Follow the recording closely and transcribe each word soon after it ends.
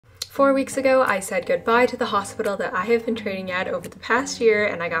4 weeks ago, I said goodbye to the hospital that I have been training at over the past year,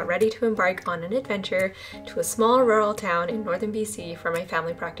 and I got ready to embark on an adventure to a small rural town in northern BC for my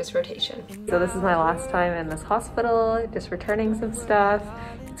family practice rotation. So this is my last time in this hospital, just returning some stuff.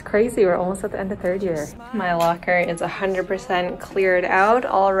 It's crazy, we're almost at the end of 3rd year. My locker is 100% cleared out,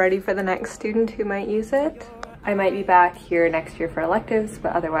 all ready for the next student who might use it. I might be back here next year for electives,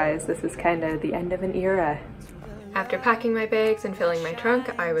 but otherwise this is kind of the end of an era. After packing my bags and filling my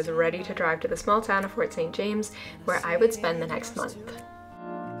trunk, I was ready to drive to the small town of Fort St. James, where I would spend the next month.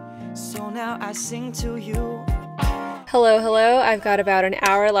 So now I sing to you. Hello, I've got about an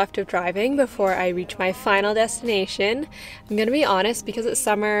hour left of driving before I reach my final destination. I'm gonna be honest, because it's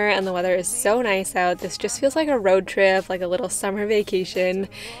summer and the weather is so nice out, this just feels like a road trip, like a little summer vacation.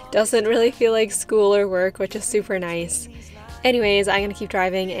 Doesn't really feel like school or work, which is super nice. Anyways, I'm gonna keep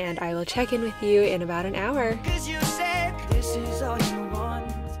driving and I will check in with you in about an hour.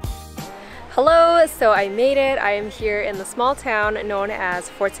 Hello, so I made it. I am here in the small town known as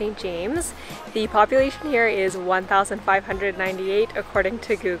Fort St. James. The population here is 1,598 according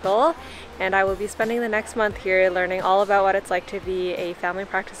to Google, and I will be spending the next month here learning all about what it's like to be a family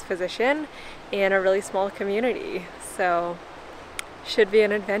practice physician in a really small community. So, should be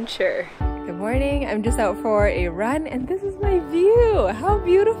an adventure. Good morning, I'm just out for a run and this is my view! How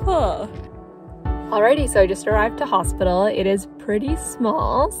beautiful! Alrighty, so I just arrived to hospital. It is pretty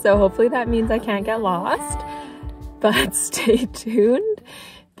small, so hopefully that means I can't get lost. But stay tuned,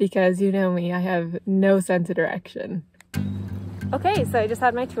 because you know me, I have no sense of direction. Okay, so I just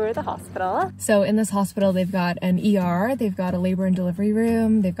had my tour of the hospital. So in this hospital, they've got an ER, they've got a labor and delivery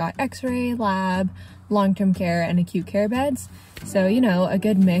room, they've got x-ray, lab, long-term care, and acute care beds. So, you know, a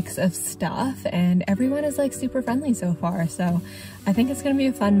good mix of stuff, and everyone is like super friendly so far. So I think it's gonna be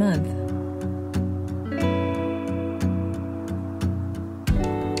a fun month.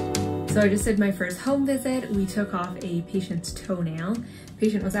 So I just did my first home visit. We took off a patient's toenail. The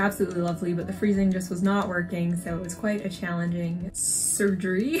patient was absolutely lovely, but the freezing just was not working, so it was quite a challenging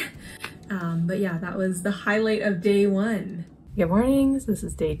surgery. But yeah, that was the highlight of day 1. Good mornings, this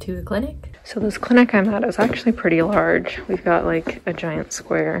is day 2 of the clinic. So this clinic I'm at is actually pretty large. We've got like a giant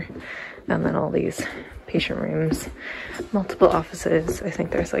square and then all these patient rooms, multiple offices. I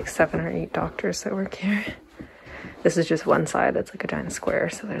think there's like 7 or 8 doctors that work here. This is just one side, it's like a giant square,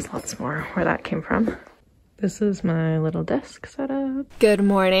 so there's lots more where that came from. This is my little desk setup. Good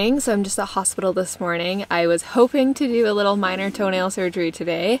morning, so I'm just at hospital this morning. I was hoping to do a little minor toenail surgery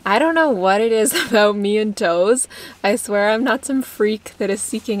today. I don't know what it is about me and toes. I swear I'm not some freak that is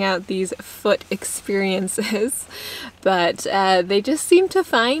seeking out these foot experiences, but they just seem to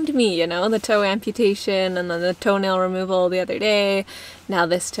find me, you know, the toe amputation and then the toenail removal the other day, now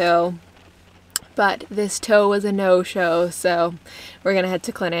this toe. But this toe was a no-show, so we're gonna head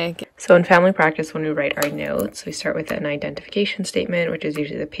to clinic. So in family practice, when we write our notes, we start with an identification statement, which is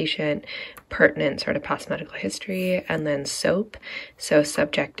usually the patient, pertinent sort of past medical history, and then SOAP. So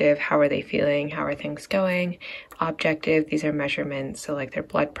subjective, how are they feeling, how are things going? Objective, these are measurements, so like their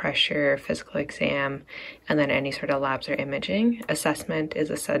blood pressure, physical exam, and then any sort of labs or imaging. Assessment is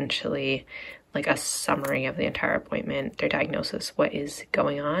essentially like a summary of the entire appointment, their diagnosis, what is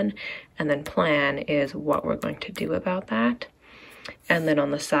going on, and then plan is what we're going to do about that. And then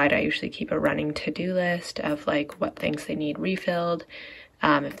on the side, I usually keep a running to-do list of like what things they need refilled,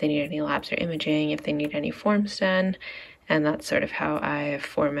 if they need any labs or imaging, if they need any forms done, and that's sort of how I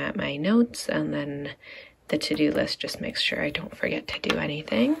format my notes. And then the to-do list just makes sure I don't forget to do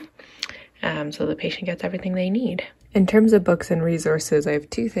anything, so the patient gets everything they need. In terms of books and resources, I have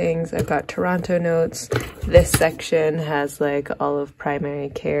 2 things. I've got Toronto notes. This section has like all of primary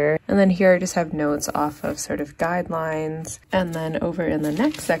care. And then here I just have notes off of sort of guidelines. And then over in the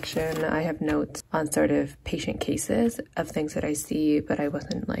next section, I have notes on sort of patient cases of things that I see, but I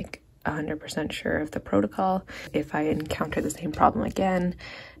wasn't like 100% sure of the protocol. If I encounter the same problem again,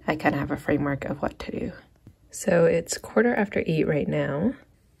 I kind of have a framework of what to do. So it's 8:15 right now.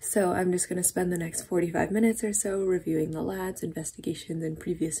 So I'm just going to spend the next 45 minutes or so reviewing the labs, investigations, and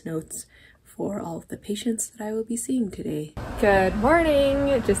previous notes for all of the patients that I will be seeing today. Good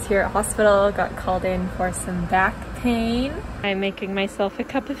morning! Just here at hospital, got called in for some back pain. I'm making myself a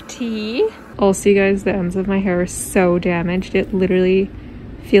cup of tea. Also, you guys, the ends of my hair are so damaged. It literally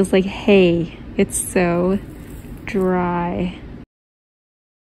feels like hay. It's so dry.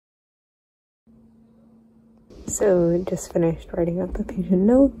 So just finished writing up the patient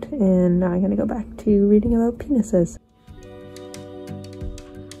note, and now I'm gonna go back to reading about penises.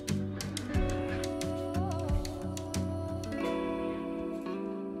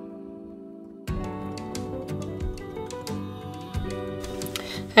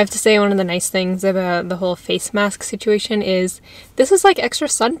 have to say one of the nice things about the whole face mask situation is this is like extra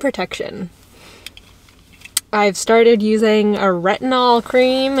sun protection. I've started using a retinol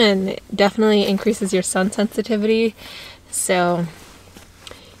cream and it definitely increases your sun sensitivity. So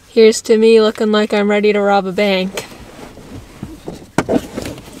here's to me looking like I'm ready to rob a bank.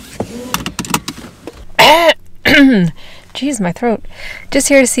 Jeez, my throat. Just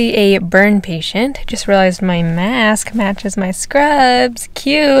here to see a burn patient. Just realized my mask matches my scrubs.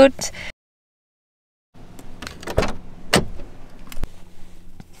 Cute.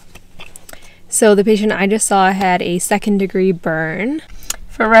 So the patient I just saw had a 2nd degree burn.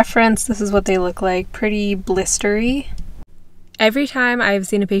 For reference, this is what they look like. Pretty blistery. Every time I've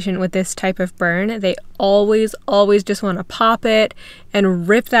seen a patient with this type of burn, they always just want to pop it and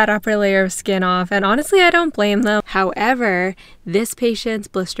rip that upper layer of skin off. And honestly, I don't blame them. However, this patient's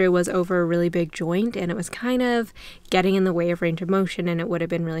blister was over a really big joint and it was kind of getting in the way of range of motion and it would have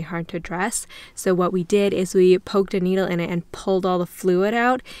been really hard to dress. So what we did is we poked a needle in it and pulled all the fluid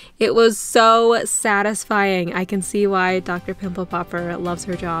out. It was so satisfying. I can see why Dr. Pimple Popper loves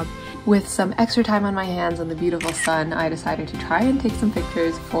her job. With some extra time on my hands and the beautiful sun, I decided to try and take some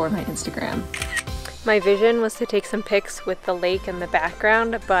pictures for my Instagram. My vision was to take some pics with the lake in the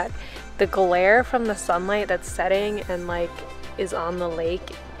background, but the glare from the sunlight that's setting and like is on the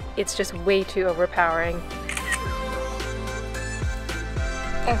lake, it's just way too overpowering.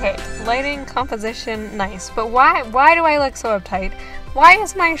 Okay, lighting, composition, nice, but why do I look so uptight? Why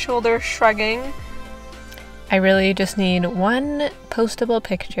is my shoulder shrugging? I really just need one postable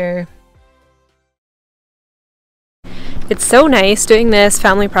picture. It's so nice doing this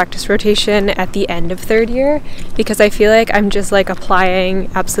family practice rotation at the end of 3rd year because I feel like I'm just like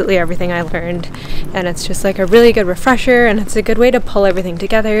applying absolutely everything I learned, and it's just like a really good refresher, and it's a good way to pull everything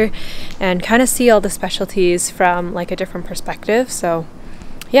together and kind of see all the specialties from like a different perspective. So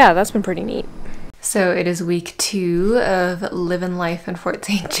yeah, that's been pretty neat. So it is week 2 of living life in Fort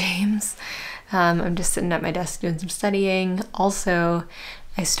St. James. I'm just sitting at my desk doing some studying. Also,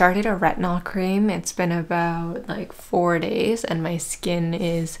 I started a retinol cream. It's been about like 4 days and my skin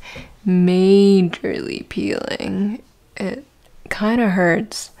is majorly peeling. It kind of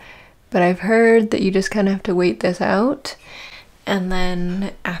hurts, but I've heard that you just kind of have to wait this out, and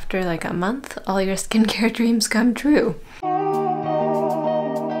then after like a month, all your skincare dreams come true.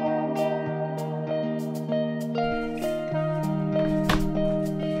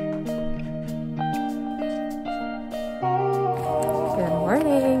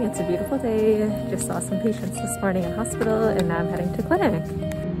 It's a beautiful day. Just saw some patients this morning in hospital and now I'm heading to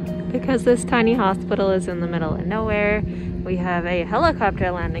clinic. Because this tiny hospital is in the middle of nowhere, we have a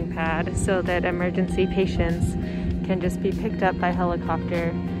helicopter landing pad so that emergency patients can just be picked up by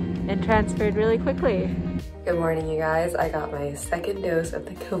helicopter and transferred really quickly. Good morning, you guys. I got my 2nd dose of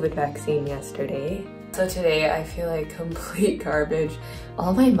the COVID vaccine yesterday. So today I feel like complete garbage.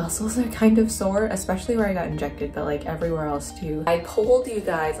 All my muscles are kind of sore, especially where I got injected, but like everywhere else too. I polled you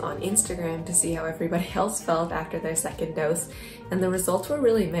guys on Instagram to see how everybody else felt after their 2nd dose, and the results were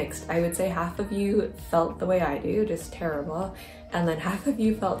really mixed. I would say half of you felt the way I do, just terrible, and then half of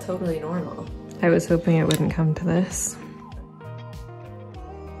you felt totally normal. I was hoping it wouldn't come to this.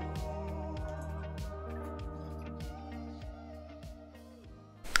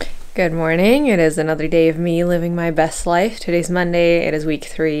 Good morning. It is another day of me living my best life. Today's Monday. It is week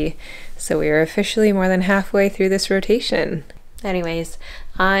 3, so we are officially more than halfway through this rotation. Anyways,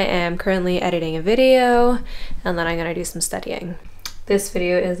 I am currently editing a video and then I'm gonna do some studying. This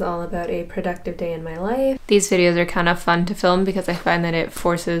video is all about a productive day in my life. These videos are kind of fun to film because I find that it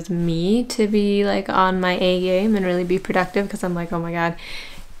forces me to be like on my A game and really be productive, because I'm like, oh my god,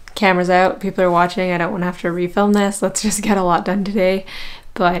 camera's out, people are watching, I don't want to have to refilm this, let's just get a lot done today.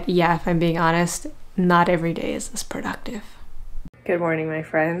 But yeah, if I'm being honest, not every day is this productive. Good morning, my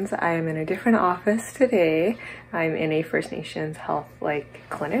friends. I am in a different office today. I'm in a First Nations health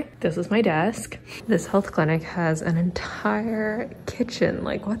clinic. This is my desk. This health clinic has an entire kitchen.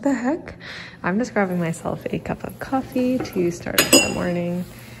 Like, what the heck? I'm just grabbing myself a cup of coffee to start off the morning.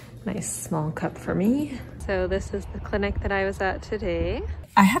 Nice small cup for me. So this is the clinic that I was at today.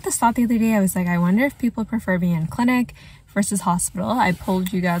 I had this thought the other day. I was like, I wonder if people prefer being in clinic versus hospital. I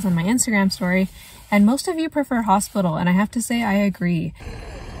polled you guys on my Instagram story and most of you prefer hospital, and I have to say I agree.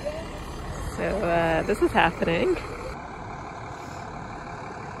 So this is happening.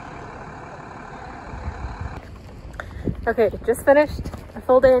 Okay, just finished a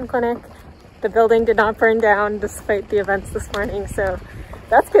full day in clinic. The building did not burn down despite the events this morning, so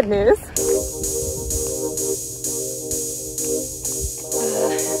that's good news.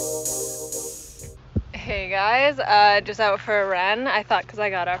 Hey guys, just out for a run. I thought because I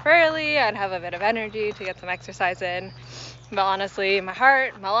got up early I'd have a bit of energy to get some exercise in, but honestly my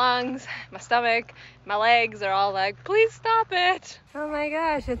heart, my lungs, my stomach, my legs are all like, please stop it. Oh my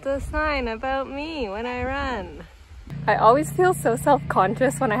gosh, it's a sign about me when I run. I always feel so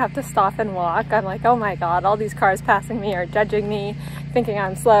self-conscious when I have to stop and walk. I'm like, oh my god, all these cars passing me are judging me, thinking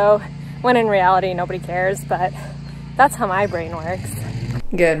I'm slow, when in reality nobody cares, but that's how my brain works.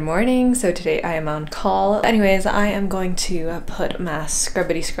 Good morning. So today I am on call. Anyways, I am going to put my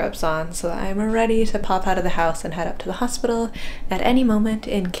scrubbity scrubs on so that I'm ready to pop out of the house and head up to the hospital at any moment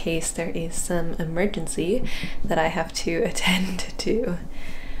in case there is some emergency that I have to attend to.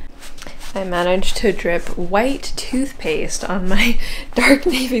 I managed to drip white toothpaste on my dark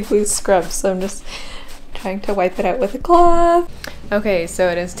navy blue scrubs, so I'm just trying to wipe it out with a cloth. Okay, so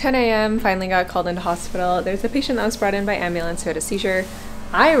it is 10 a.m. Finally got called into hospital. There's a patient that was brought in by ambulance who had a seizure.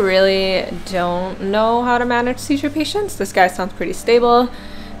 I really don't know how to manage seizure patients. This guy sounds pretty stable,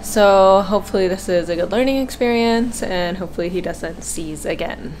 so hopefully this is a good learning experience, and hopefully he doesn't seize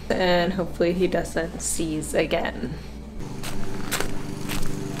again.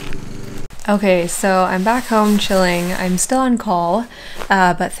 Okay, so I'm back home chilling. I'm still on call,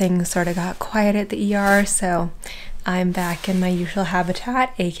 but things sort of got quiet at the ER, so I'm back in my usual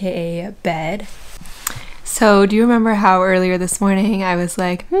habitat, aka bed. So do you remember how earlier this morning I was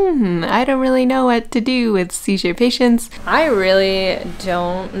like, I don't really know what to do with seizure patients. I really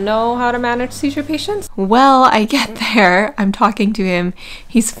don't know how to manage seizure patients. Well, I get there, I'm talking to him,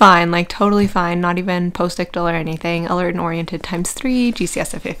 he's fine, like totally fine, not even post-ictal or anything, alert and oriented ×3,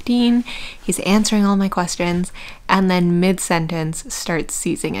 GCS of 15, he's answering all my questions, and then mid-sentence starts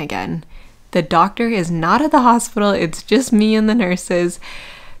seizing again. The doctor is not at the hospital, it's just me and the nurses.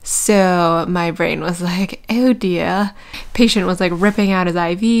 So my brain was like, oh dear. Patient was like ripping out his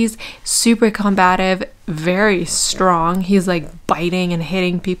IVs, super combative, very strong. He's like biting and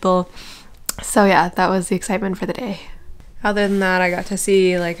hitting people. So yeah, that was the excitement for the day. Other than that, I got to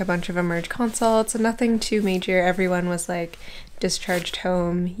see like a bunch of emerge consults, nothing too major. Everyone was like discharged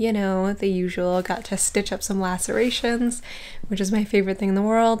home, you know, the usual. Got to stitch up some lacerations, which is my favorite thing in the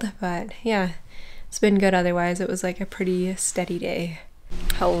world. But yeah, it's been good otherwise. It was like a pretty steady day.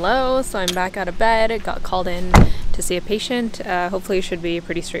 Hello, so I'm back out of bed, got called in to see a patient. Hopefully it should be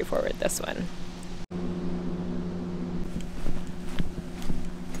pretty straightforward, this one.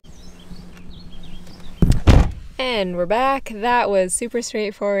 And we're back. That was super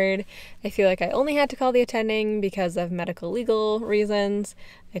straightforward. I feel like I only had to call the attending because of medical legal reasons.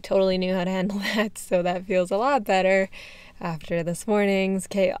 I totally knew how to handle that, so that feels a lot better after this morning's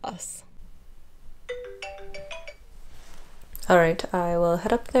chaos. Alright, I will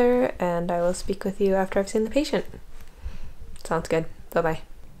head up there and I will speak with you after I've seen the patient. Sounds good. Bye-bye.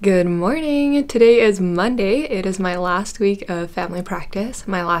 Good morning! Today is Monday. It is my last week of family practice,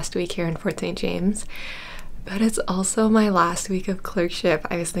 my last week here in Fort St. James, but it's also my last week of clerkship.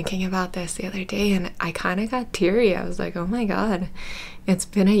 I was thinking about this the other day and I kind of got teary. I was like, oh my god, it's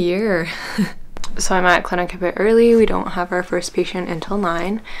been a year. So I'm at clinic a bit early. We don't have our first patient until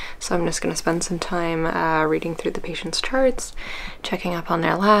 9, so I'm just going to spend some time reading through the patient's charts, checking up on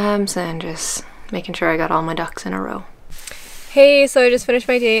their labs, and just making sure I got all my ducks in a row. Hey, so I just finished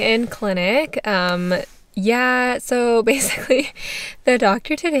my day in clinic. Yeah, so basically the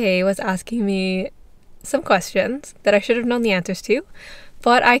doctor today was asking me some questions that I should have known the answers to,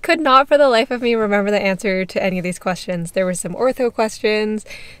 but I could not for the life of me remember the answer to any of these questions. There were some ortho questions,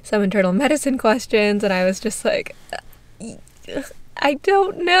 some internal medicine questions, and I was just like, I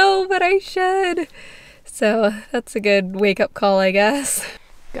don't know, but I should. So that's a good wake-up call, I guess.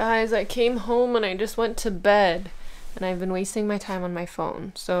 Guys, I came home and I just went to bed, and I've been wasting my time on my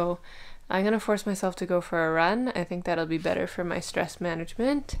phone. So I'm gonna force myself to go for a run. I think that'll be better for my stress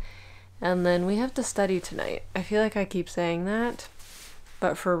management. And then we have to study tonight. I feel like I keep saying that,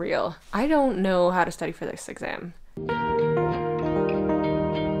 but for real, I don't know how to study for this exam. Alright,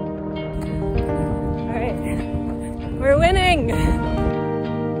 we're winning!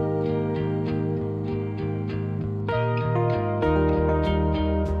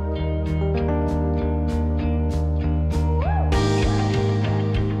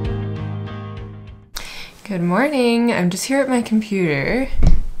 Good morning, I'm just here at my computer.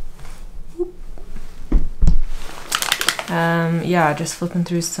 Yeah, just flipping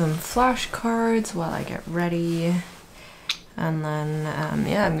through some flashcards while I get ready. And then,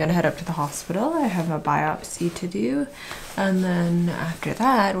 yeah, I'm gonna head up to the hospital. I have a biopsy to do. And then after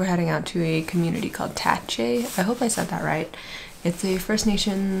that, we're heading out to a community called Tache. I hope I said that right. It's a First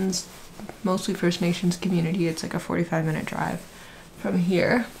Nations, mostly First Nations community. It's like a 45-minute drive from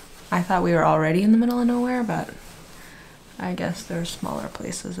here. I thought we were already in the middle of nowhere, but I guess there's smaller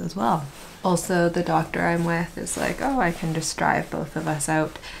places as well. Also, the doctor I'm with is like, oh, I can just drive both of us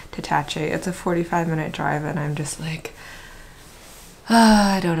out to Tache. It's a 45-minute drive, and I'm just like,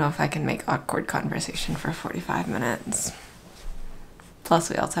 I don't know if I can make awkward conversation for 45 minutes. Plus,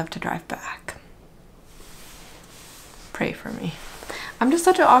 we also have to drive back. Pray for me. I'm just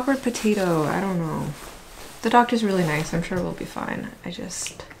such an awkward potato. I don't know. The doctor's really nice. I'm sure we'll be fine. I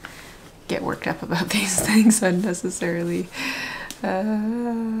just get worked up about these things unnecessarily.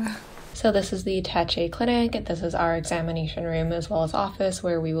 So this is the Tache clinic. This is our examination room as well as office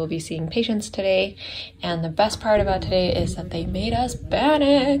where we will be seeing patients today. And the best part about today is that they made us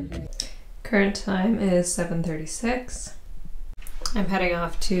panic. Current time is 7:36. I'm heading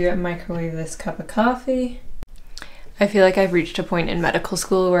off to microwave this cup of coffee. I feel like I've reached a point in medical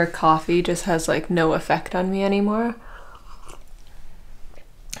school where coffee just has like no effect on me anymore.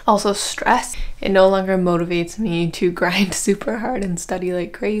 Also stress. It no longer motivates me to grind super hard and study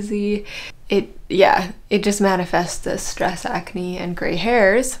like crazy. It just manifests as stress, acne, and gray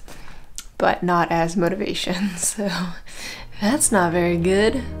hairs, but not as motivation. So that's not very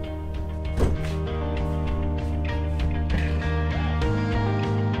good.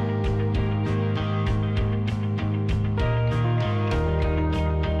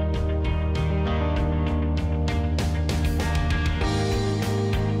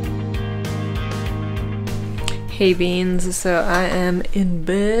 Hey beans, so I am in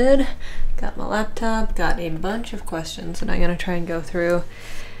bed, got my laptop, got a bunch of questions that I'm gonna try and go through.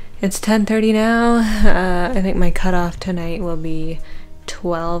 It's 10:30 now. I think my cutoff tonight will be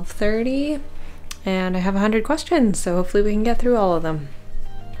 12:30, and I have 100 questions, so hopefully we can get through all of them.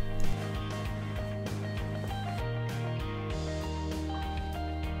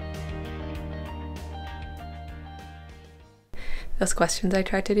 Those questions I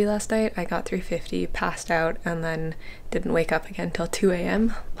tried to do last night, I got through 50, passed out, and then didn't wake up again till 2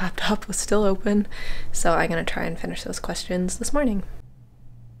 a.m. Laptop was still open, so I'm gonna try and finish those questions this morning.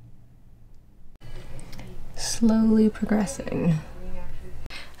 Slowly progressing.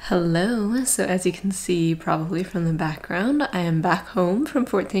 Hello, so as you can see probably from the background, I am back home from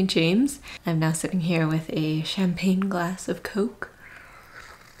Fort St. James. I'm now sitting here with a champagne glass of Coke.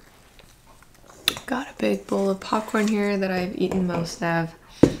 Got a big bowl of popcorn here that I've eaten most of,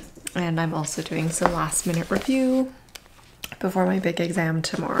 and I'm also doing some last minute review before my big exam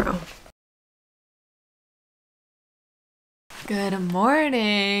tomorrow. Good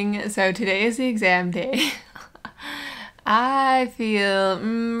morning! So today is the exam day. I feel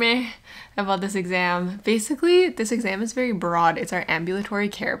meh about this exam. Basically, this exam is very broad. It's our ambulatory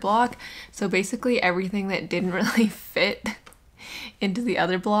care block, so basically everything that didn't really fit into the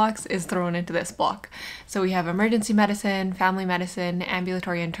other blocks is thrown into this block. So we have emergency medicine, family medicine,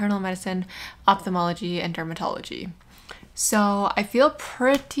 ambulatory internal medicine, ophthalmology, and dermatology. So I feel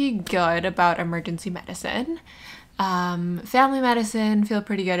pretty good about emergency medicine. Family medicine, feel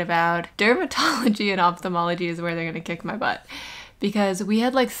pretty good about. Dermatology and ophthalmology is where they're gonna kick my butt, because we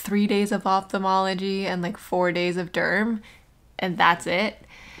had like 3 days of ophthalmology and like 4 days of derm, and that's it.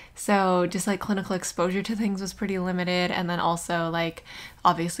 So just like clinical exposure to things was pretty limited. And then also like,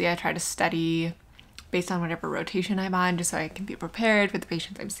 obviously I try to study based on whatever rotation I'm on, just so I can be prepared for the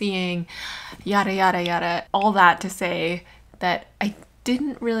patients I'm seeing, yada, yada, yada. All that to say that I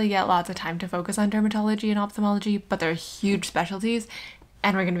didn't really get lots of time to focus on dermatology and ophthalmology, but they're huge specialties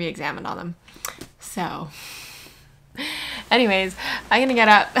and we're gonna be examined on them. So anyways, I'm gonna get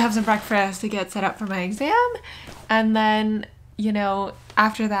up, have some breakfast to get set up for my exam, and then, you know,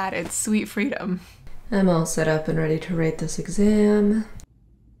 after that, it's sweet freedom. I'm all set up and ready to write this exam.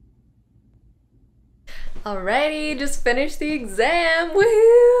 Alrighty, just finished the exam,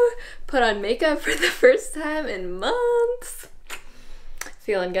 woohoo! Put on makeup for the first time in months.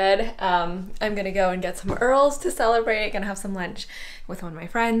 Feeling good. I'm gonna go and get some Earls to celebrate, gonna have some lunch with one of my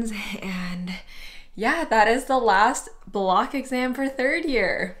friends, and yeah, that is the last block exam for third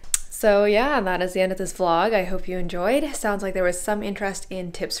year. So yeah, that is the end of this vlog. I hope you enjoyed. Sounds like there was some interest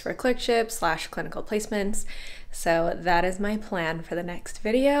in tips for clerkship / clinical placements. So that is my plan for the next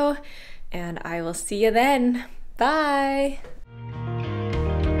video, and I will see you then. Bye!